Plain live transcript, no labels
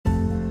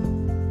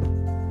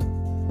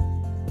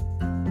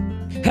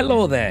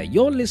Hello there.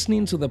 You're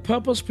listening to the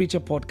Purpose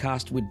Preacher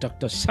podcast with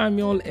Dr.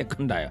 Samuel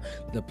Ekundaya,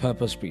 the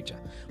Purpose Preacher.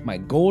 My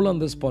goal on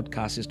this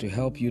podcast is to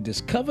help you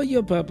discover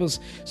your purpose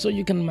so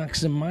you can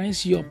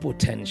maximize your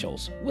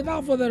potentials.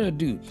 Without further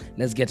ado,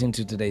 let's get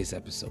into today's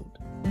episode.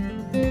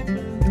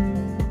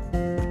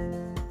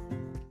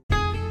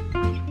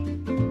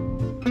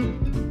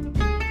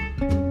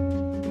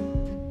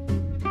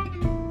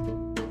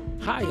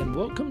 Hi, and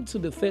welcome to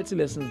the 30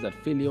 Lessons That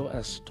Failure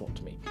Has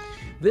Taught Me.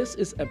 This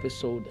is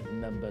episode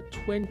number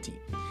 20.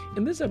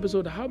 In this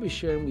episode, I'll be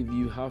sharing with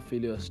you how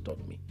failure has taught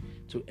me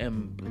to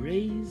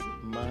embrace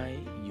my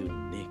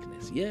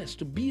uniqueness. Yes,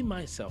 to be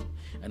myself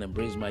and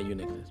embrace my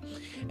uniqueness.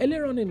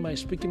 Earlier on in my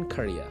speaking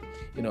career,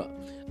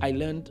 I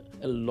learned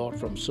a lot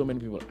from so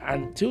many people.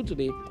 Until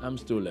today, I'm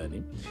still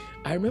learning.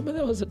 I remember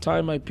there was a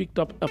time I picked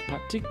up a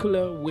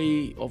particular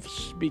way of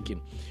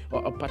speaking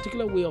or a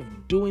particular way of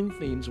doing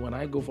things when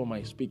I go for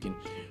my speaking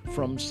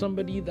from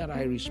somebody that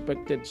I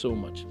respected so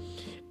much.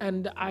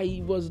 And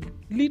I was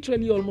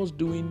literally almost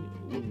doing,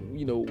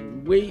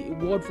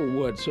 word for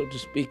word, so to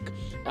speak,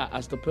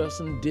 as the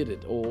person did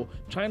it, or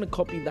trying to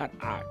copy that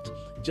act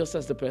just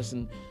as the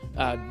person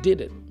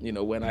did it,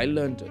 when I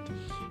learned it.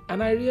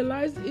 And I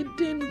realized it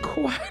didn't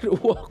quite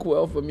work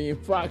well for me. In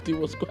fact, it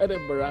was quite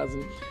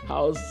embarrassing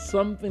how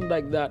something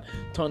like that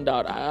turned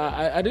out.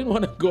 I didn't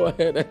want to go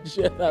ahead and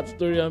share that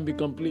story and be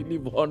completely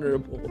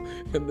vulnerable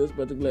in this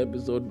particular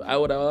episode. I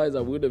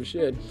would have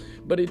shared.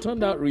 But it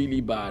turned out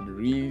really bad,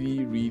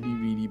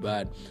 really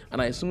bad.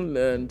 And I soon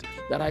learned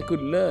that I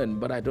could learn,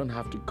 but I don't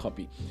have to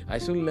copy. I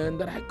soon learned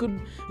that I could,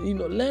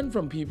 learn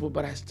from people,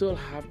 but I still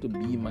have to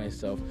be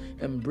myself,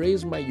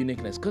 embrace my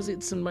uniqueness, because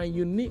it's in my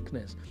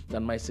uniqueness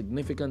that my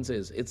significance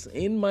is. It's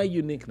in my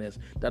uniqueness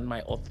that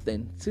my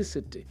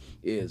authenticity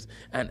is.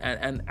 And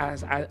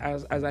as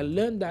I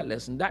learned that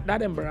lesson,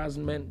 that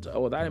embarrassment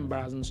or that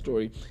embarrassing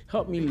story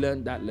helped me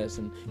learn that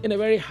lesson in a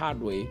very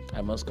hard way,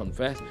 I must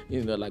confess.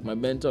 Like my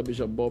mentor,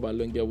 Bishop Bob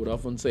Alonge, would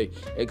often say,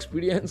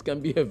 experience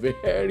can be a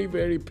very,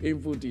 very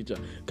painful teacher,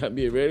 can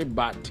be a very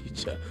bad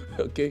teacher,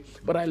 okay?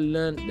 But I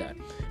learned that,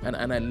 and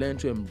I learned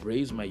to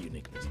embrace my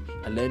uniqueness.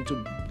 I learned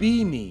to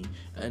be me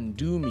and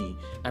do me,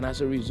 and as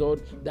a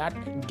result,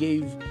 that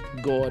gave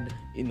God,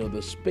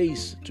 the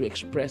space to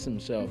express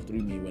himself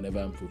through me whenever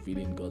I'm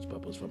fulfilling God's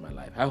purpose for my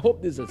life. I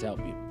hope this has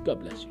helped you. God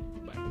bless you.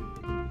 Bye.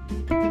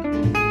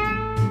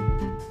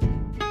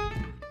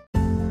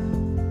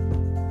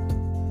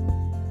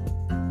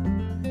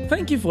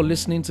 Thank you for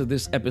listening to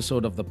this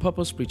episode of the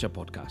Purpose Preacher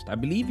podcast. I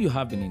believe you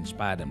have been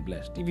inspired and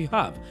blessed. If you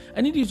have,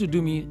 I need you to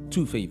do me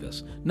two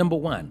favors. Number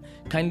one,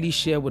 kindly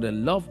share with a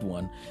loved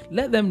one.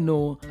 Let them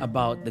know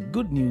about the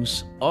good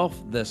news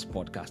of this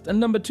podcast. And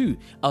number two,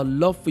 I'd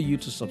love for you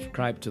to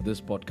subscribe to this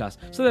podcast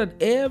so that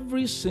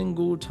every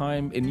single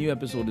time a new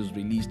episode is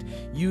released,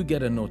 you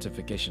get a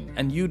notification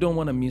and you don't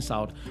want to miss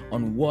out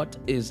on what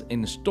is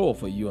in store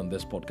for you on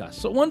this podcast.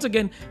 So once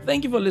again,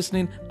 thank you for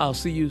listening. I'll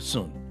see you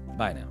soon.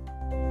 Bye now.